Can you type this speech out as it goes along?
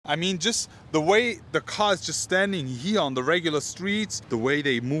I mean, just the way the car is just standing here on the regular streets, the way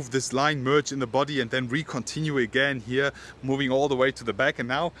they move this line, merge in the body and then re-continue again here, moving all the way to the back. And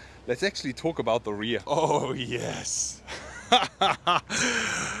now let's actually talk about the rear. Oh yes.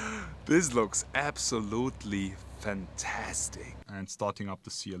 This looks absolutely fantastic. And starting up the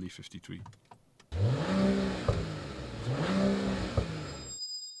CLE53.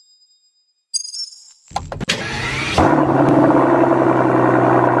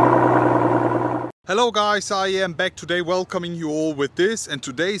 Hello guys, I am back today welcoming you all with this, and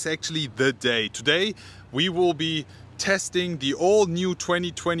today is actually the day. Today we will be testing the all new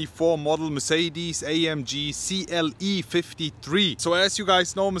 2024 model Mercedes-AMG CLE53. So as you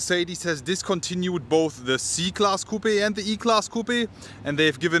guys know, Mercedes has discontinued both the C-Class Coupe and the E-Class Coupe, and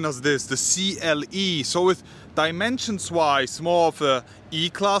they've given us this, the CLE. So with dimensions wise more of a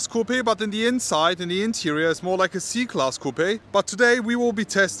E-Class Coupe, but in the inside, in the interior, it's more like a C-Class Coupe. But today we will be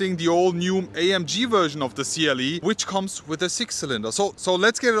testing the all new AMG version of the CLE, which comes with a 6-cylinder. So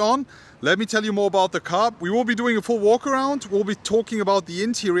let's get it on. Let me tell you more about the car. We will be doing a full walk around. We'll be talking about the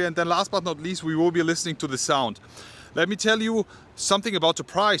interior, and then last but not least, we will be listening to the sound. Let me tell you something about the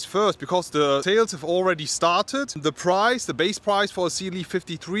price first, because the sales have already started. The price, the base price for a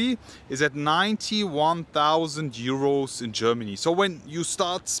CLE53 is at 91,000 euros in Germany. So when you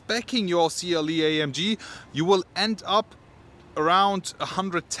start speccing your CLE AMG, you will end up around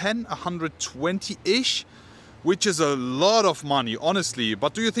 110, 120-ish. Which is a lot of money, honestly.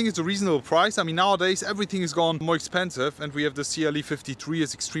 But do you think it's a reasonable price? I mean, nowadays everything is gone more expensive, and we have the CLE53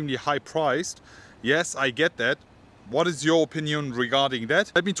 is extremely high priced. Yes, I get that. What is your opinion regarding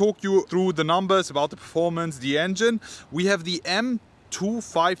that? Let me talk you through the numbers about the performance, the engine. We have the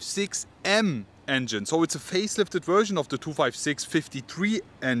M256M engine. So it's a facelifted version of the 256-53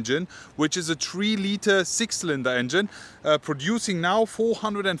 engine, which is a 3-liter 6-cylinder engine, producing now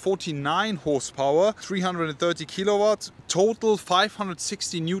 449 horsepower, 330 kilowatts, total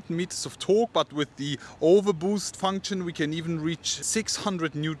 560 Newton meters of torque, but with the overboost function we can even reach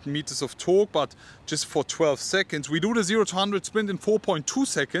 600 Newton meters of torque, but just for 12 seconds. We do the 0 to 100 sprint in 4.2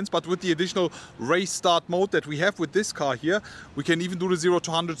 seconds, but with the additional race start mode that we have with this car here, we can even do the 0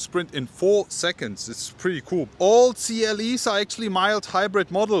 to 100 sprint in 4 seconds. It's pretty cool. All CLEs are actually mild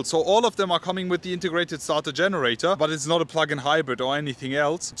hybrid models, so all of them are coming with the integrated starter generator, but it's not a plug-in hybrid or anything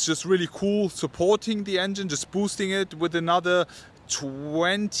else. It's just really cool supporting the engine, just boosting it with another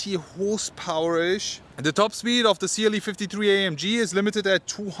 20 horsepower-ish. The top speed of the CLE53 AMG is limited at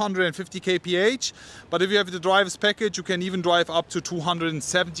 250 kph, but if you have the driver's package, you can even drive up to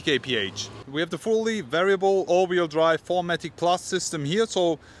 270 kph. We have the fully variable all-wheel drive 4MATIC Plus system here,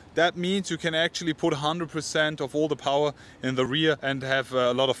 so that means you can actually put 100% of all the power in the rear and have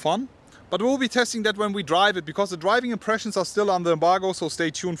a lot of fun. But we'll be testing that when we drive it, because the driving impressions are still under embargo, so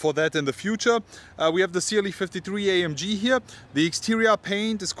stay tuned for that in the future. We have the CLE53 AMG here. The exterior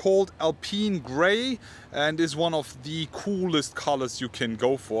paint is called Alpine Grey and is one of the coolest colors you can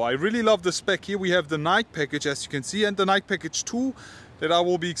go for. I really love the spec here. We have the night package, as you can see, and the night package 2 that I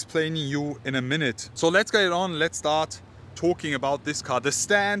will be explaining you in a minute. So let's get it on. Let's start talking about this car. The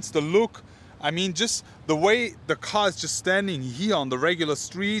stance, the look, I mean, just the way the car is just standing here on the regular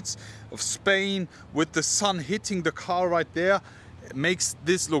streets of Spain with the sun hitting the car right there, it makes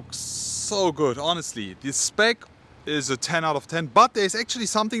this look so good, honestly. The spec is a 10 out of 10, but there's actually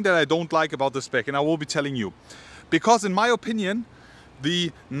something that I don't like about the spec, and I will be telling you. Because in my opinion,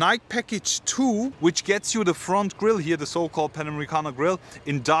 the Night Package 2, which gets you the front grille here, the so-called Panamericana grille,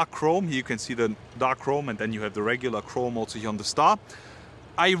 in dark chrome. Here you can see the dark chrome, and then you have the regular chrome also here on the star.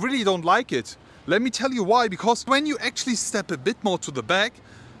 I really don't like it. Let me tell you why. Because when you actually step a bit more to the back,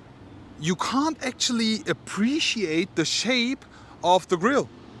 you can't actually appreciate the shape of the grille.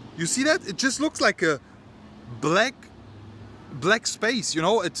 You see that? It just looks like a black space, you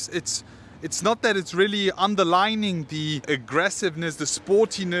know? It's not that it's really underlining the aggressiveness, the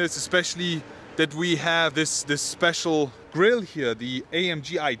sportiness, especially that we have this special grille here, the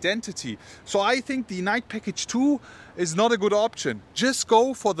AMG identity. So I think the Night Package 2 is not a good option. Just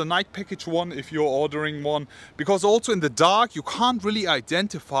go for the Night Package 1 if you're ordering one, because also in the dark you can't really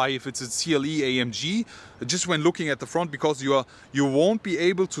identify if it's a CLE AMG just when looking at the front, because you won't be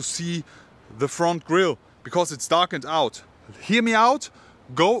able to see the front grille because it's darkened out. Hear me out.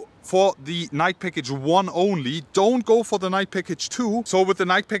 Go for the Night Package 1 only. Don't go for the Night Package 2. So with the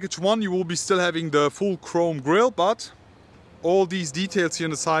Night Package 1 you will be still having the full chrome grille, but all these details here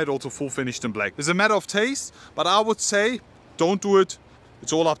on the side also full finished in black. It's a matter of taste, but I would say don't do it.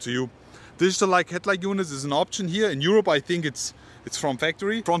 It's all up to you. Digital like headlight units is an option here. In Europe I think it's It's from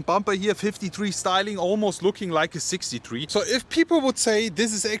factory. Front bumper here, 53 styling, almost looking like a 63. So if people would say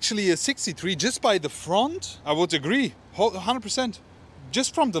this is actually a 63 just by the front, I would agree 100%.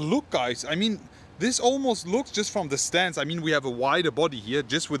 Just from the look, guys. I mean, this almost looks, just from the stance, I mean, we have a wider body here,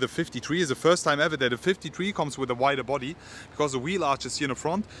 just with the 53. It's the first time ever that a 53 comes with a wider body, because the wheel arches here in the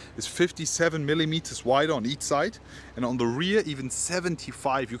front is 57 millimeters wider on each side, and on the rear even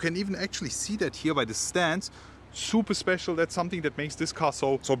 75. You can even actually see that here by the stance. Super special. That's something that makes this car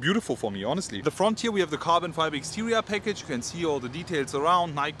so beautiful for me, honestly. The front here we have the carbon fiber exterior package. You can see all the details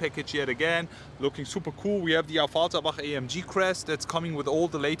around. Nike package yet again, looking super cool. We have the Affalterbach AMG crest that's coming with all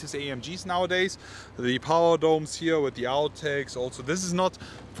the latest AMGs nowadays. The power domes here with the outtakes. Also, this is not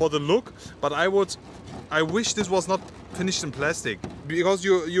for the look, but I wish this was not finished in plastic, because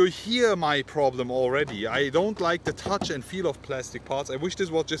you hear my problem already. I don't like the touch and feel of plastic parts. I wish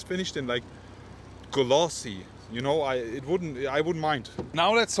this was just finished in like glossy. You know, I wouldn't mind.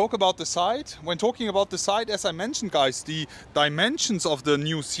 Now let's talk about the side. When talking about the side, as I mentioned, guys, the dimensions of the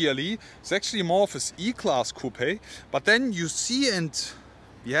new CLE is actually more of an E-Class Coupe. But then you see, and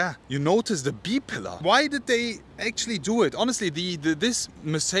yeah, you notice the B-pillar. Why did they actually do it? Honestly, this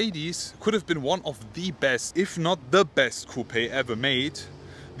Mercedes could have been one of the best, if not the best coupe ever made.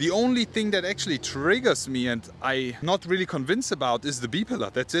 The only thing that actually triggers me and I'm not really convinced about is the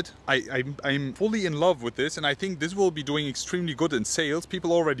B-pillar. That's it. I'm fully in love with this, and I think this will be doing extremely good in sales.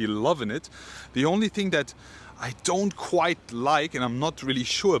 People already loving it. The only thing that I don't quite like, and I'm not really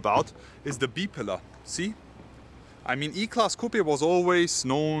sure about, is the B-pillar. See? I mean, E-Class Coupe was always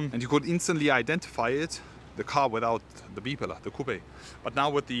known, and you could instantly identify it, the car without the B-pillar, the coupe. But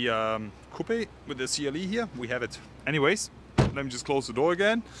now with the coupe, with the CLE here, we have it. Anyways, let me just close the door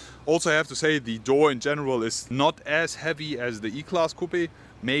again. Also, I have to say the door in general is not as heavy as the E-Class Coupe.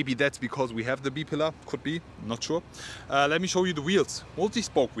 Maybe that's because we have the B-pillar, could be, not sure. Let me show you the wheels,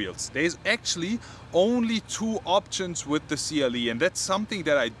 multi-spoke wheels. There's actually only 2 options with the CLE, and that's something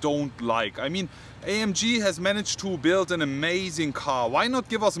that I don't like. I mean, AMG has managed to build an amazing car. Why not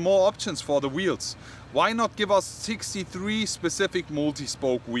give us more options for the wheels? Why not give us 63 specific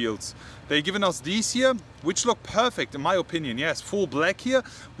multi-spoke wheels? They've given us these here, which look perfect in my opinion. Yes, full black here.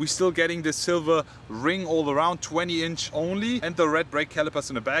 We're still getting the silver ring all around, 20-inch only, and the red brake calipers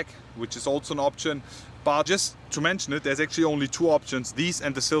in the back, which is also an option. But just to mention it, there's actually only 2 options, these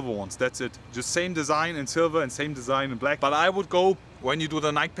and the silver ones. That's it. Just same design in silver and same design in black. But I would go, when you do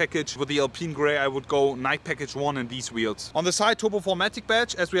the Nike package with the Alpine Grey, I would go Nike package 1 and these wheels. On the side, Turbo 4matic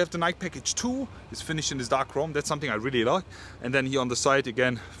badge, as we have the Nike package 2, is finished in this dark chrome. That's something I really like. And then here on the side,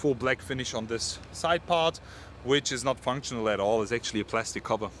 again, full black finish on this side part, which is not functional at all. It's actually a plastic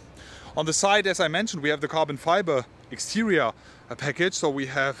cover. On the side, as I mentioned, we have the carbon fiber exterior package. So we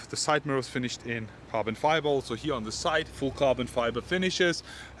have the side mirrors finished in carbon fiber. Also here on the side, full carbon fiber finishes.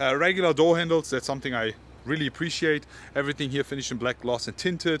 Regular door handles, that's something I really appreciate. Everything here finished in black gloss and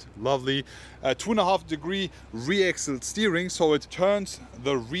tinted, lovely. 2.5 degree rear axle steering, so it turns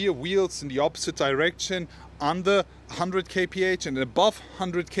the rear wheels in the opposite direction. Under 100 kph and above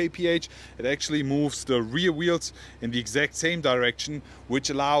 100 kph, it actually moves the rear wheels in the exact same direction,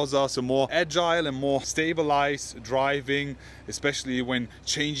 which allows us a more agile and more stabilized driving, especially when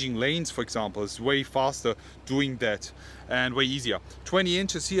changing lanes, for example. It's way faster doing that and way easier. 20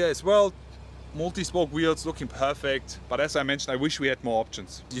 inches here as well. Multi-spoke wheels looking perfect, but as I mentioned, I wish we had more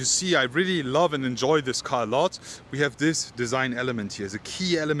options. You see, I really love and enjoy this car a lot. We have this design element here. It's a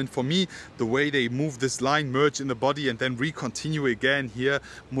key element for me, the way they move this line, merge in the body and then recontinue again here,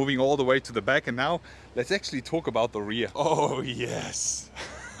 moving all the way to the back. And now let's actually talk about the rear. Oh yes.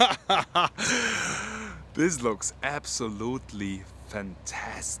 This looks absolutely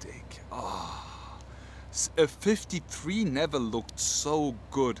fantastic. Oh, a 53 never looked so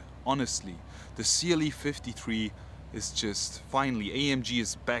good, honestly. The CLE53 is just, finally, AMG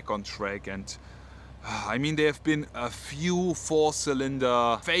is back on track, and I mean, there have been a few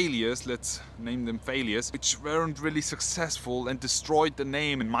 4-cylinder failures, let's name them failures, which weren't really successful and destroyed the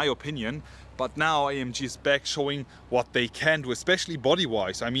name in my opinion. But now AMG is back showing what they can do, especially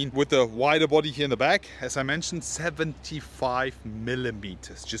body-wise. I mean, with the wider body here in the back, as I mentioned, 75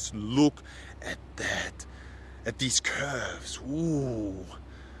 millimeters. Just look at that, at these curves. Ooh.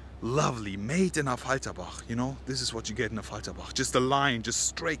 Lovely, made in Affalterbach, you know, this is what you get in Affalterbach. Just a line, just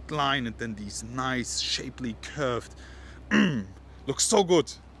straight line, and then these nice, shapely, curved. Looks so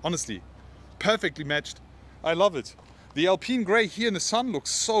good, honestly. Perfectly matched. I love it. The Alpine Grey here in the sun looks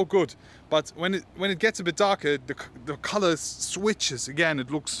so good, but when it gets a bit darker, the color switches again.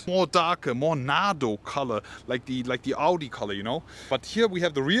 It looks more darker, more Nardo color, like the Audi color, you know. But here we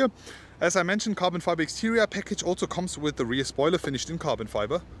have the rear. As I mentioned, carbon fiber exterior package also comes with the rear spoiler finished in carbon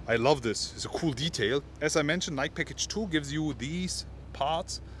fiber. I love this, it's a cool detail. As I mentioned, Nike package 2 gives you these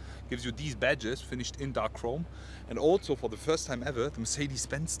parts, gives you these badges finished in dark chrome. And also for the first time ever, the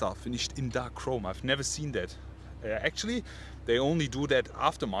Mercedes-Benz stuff finished in dark chrome. I've never seen that. Actually, they only do that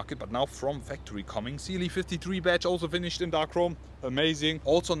aftermarket, but now from factory coming. CLE53 badge also finished in dark chrome, amazing.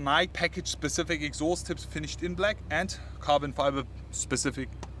 Also Nike package specific exhaust tips finished in black and carbon fiber specific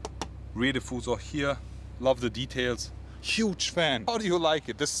rear diffuser here. Love the details. Huge fan. How do you like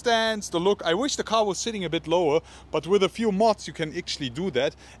it? The stance, the look. I wish the car was sitting a bit lower, but with a few mods you can actually do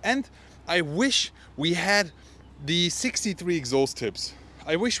that. And I wish we had the 63 exhaust tips.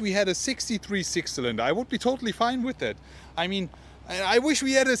 I wish we had a 63 6-cylinder. I would be totally fine with that. I mean, I wish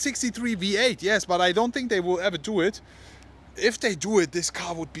we had a 63 V8, yes, but I don't think they will ever do it. If they do it, this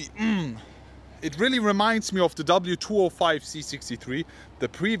car would be It really reminds me of the W205 C63, the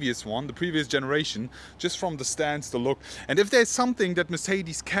previous one, the previous generation, just from the stance, the look. And if there's something that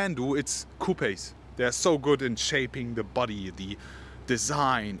Mercedes can do, it's coupes. They're so good in shaping the body, the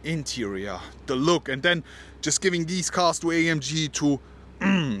design, interior, the look, and then just giving these cars to AMG to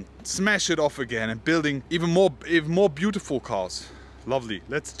smash it off again and building even more beautiful cars. Lovely.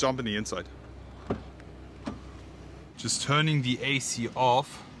 Let's jump in the inside. Just turning the AC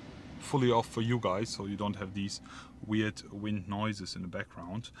off, fully off for you guys, so you don't have these weird wind noises in the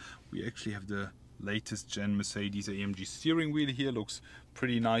background. We actually have the latest gen Mercedes AMG steering wheel here. Looks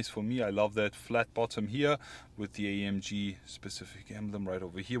pretty nice for me. I love that flat bottom here with the AMG specific emblem right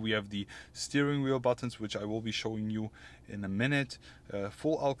over here. We have the steering wheel buttons, which I will be showing you in a minute.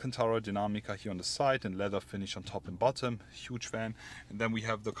 Full Alcantara Dinamica here on the side and leather finish on top and bottom. Huge fan. And then we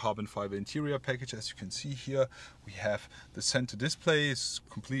have the carbon fiber interior package. As you can see here, we have the center display is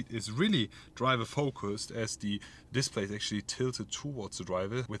complete, is really driver focused, as the display is actually tilted towards the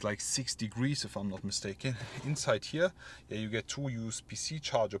driver with like 6 degrees if I'm not mistaken. Inside here, yeah, you get 2 USB-C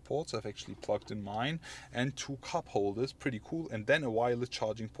charger ports. I've actually plugged in mine, and 2 cup holders, pretty cool, and then a wireless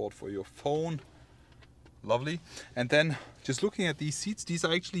charging port for your phone. Lovely. And then just looking at these seats, these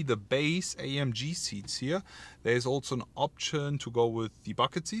are actually the base AMG seats here. There's also an option to go with the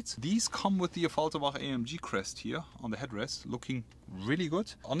bucket seats. These come with the Affalterbach AMG crest here on the headrest, looking really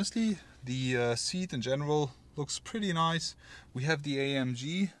good. Honestly, the seat in general looks pretty nice. We have the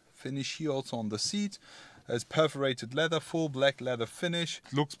AMG finish here also on the seat. As perforated leather, full black leather finish.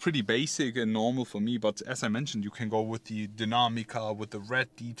 It looks pretty basic and normal for me, but as I mentioned, you can go with the Dinamica, with the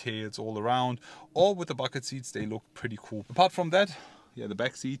red details all around, or with the bucket seats. They look pretty cool. Apart from that, yeah, the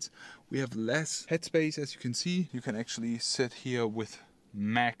back seats, we have less headspace. As you can see, you can actually sit here with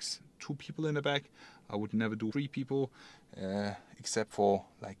max 2 people in the back. I would never do 3 people, except for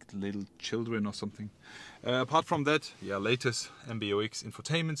like little children or something. Apart from that, yeah, latest MBUX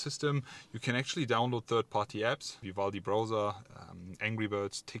infotainment system. You can actually download third-party apps, Vivaldi browser, Angry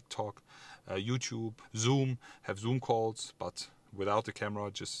Birds, TikTok, YouTube, Zoom, have Zoom calls, but without the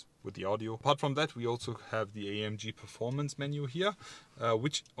camera, just with the audio. Apart from that, we also have the AMG performance menu here,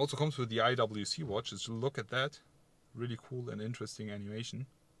 which also comes with the IWC watch. Just look at that, really cool and interesting animation.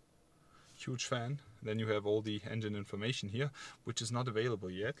 Huge fan. Then you have all the engine information here, which is not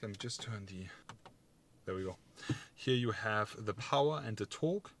available yet. Let me just turn the... There we go. Here you have the power and the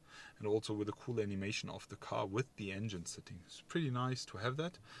torque, and also with a cool animation of the car with the engine sitting. It's pretty nice to have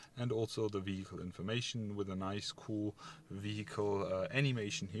that. And also the vehicle information with a nice cool vehicle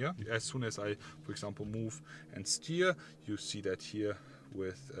animation here. As soon as I, for example, move and steer, you see that here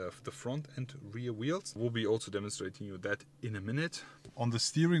with the front and rear wheels. We'll be also demonstrating you that in a minute. On the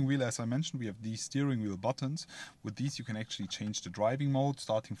steering wheel, as I mentioned, we have these steering wheel buttons. With these you can actually change the driving mode,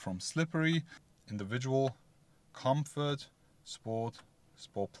 starting from slippery, individual, comfort, sport,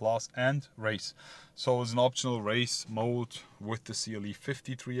 sport plus and race. So it's an optional race mode with the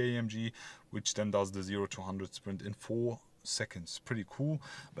CLE53 AMG, which then does the 0 to 100 sprint in 4 seconds. Pretty cool.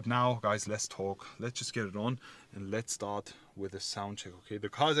 But now guys, let's talk. Let's just get it on and let's start with a sound check. Okay, the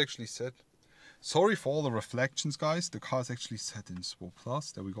car is actually set. Sorry for all the reflections guys, the car is actually set in Sport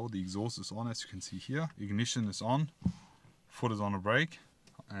Plus. There we go, the exhaust is on, as you can see here. Ignition is on, foot is on a brake,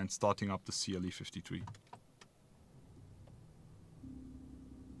 and starting up the CLE53.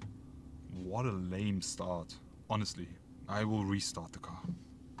 What a lame start. Honestly, I will restart the car.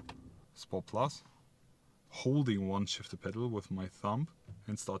 Sport Plus. Holding one shifter pedal with my thumb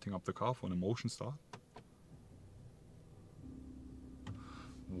and starting up the car for an emotion start.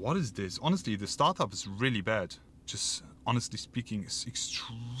 What is this? Honestly, the startup is really bad. Just honestly speaking, it's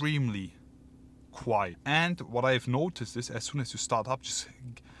extremely quiet. And what I've noticed is as soon as you start up, just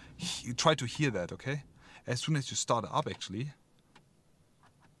try to hear that, okay? As soon as you start up actually,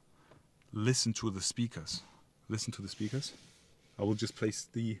 listen to the speakers. Listen to the speakers. I will just place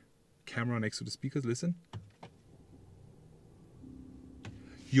the camera next to the speakers. Listen.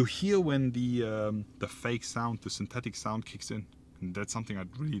 You hear when the fake sound, the synthetic sound kicks in. And that's something I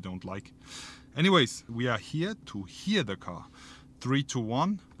really don't like. Anyways, we are here to hear the car. 3, 2,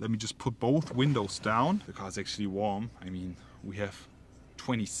 1. Let me just put both windows down. The car is actually warm. I mean, we have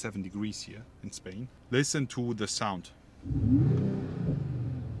 27 degrees here in Spain. Listen to the sound.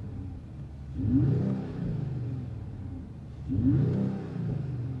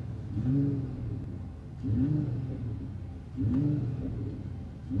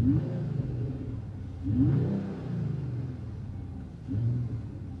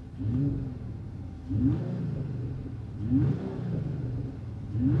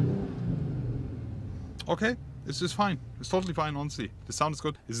 Okay, it's just fine. It's totally fine, honestly. The sound is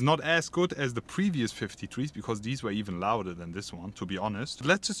good. It's not as good as the previous 53s because these were even louder than this one, to be honest. But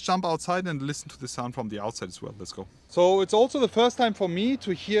let's just jump outside and listen to the sound from the outside as well. Let's go. So it's also the first time for me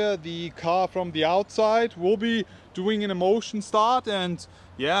to hear the car from the outside. We'll be doing an emotion start and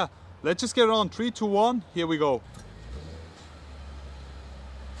yeah, let's just get it on. 3, 2, 1, here we go.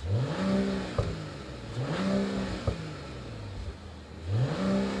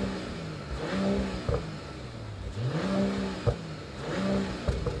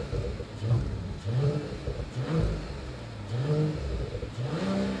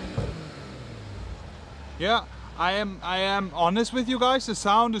 Yeah, I am honest with you guys, the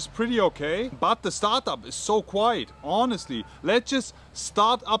sound is pretty okay, but the startup is so quiet, honestly. Let's just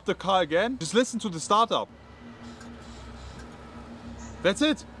start up the car again. Just listen to the startup. That's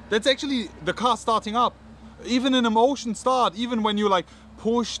it. That's actually the car starting up. Even in a motion start, even when you like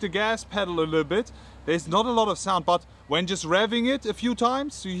push the gas pedal a little bit, there's not a lot of sound, but when just revving it a few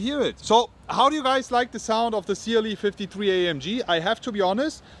times, you hear it. So how do you guys like the sound of the CLE53 AMG? I have to be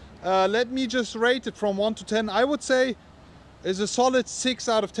honest. Let me just rate it from 1 to 10. I would say it's a solid 6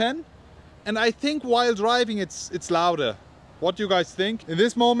 out of 10. And I think while driving it's louder. What do you guys think? In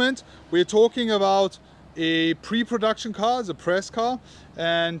this moment, we're talking about a pre-production car, it's a press car.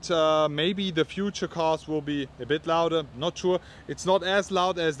 And maybe the future cars will be a bit louder, not sure. It's not as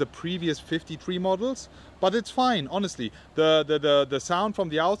loud as the previous 53 models, but it's fine, honestly. The sound from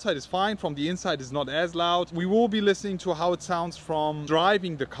the outside is fine, from the inside is not as loud. We will be listening to how it sounds from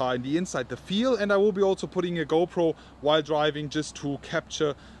driving the car in the inside, the feel, and I will be also putting a GoPro while driving just to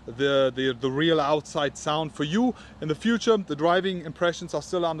capture the real outside sound for you. In the future, the driving impressions are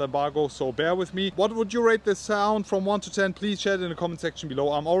still under embargo, so bear with me. What would you rate the sound from 1 to 10? Please share it in the comment section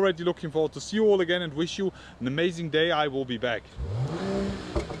below. I'm already looking forward to see you all again and wish you an amazing day. I will be back.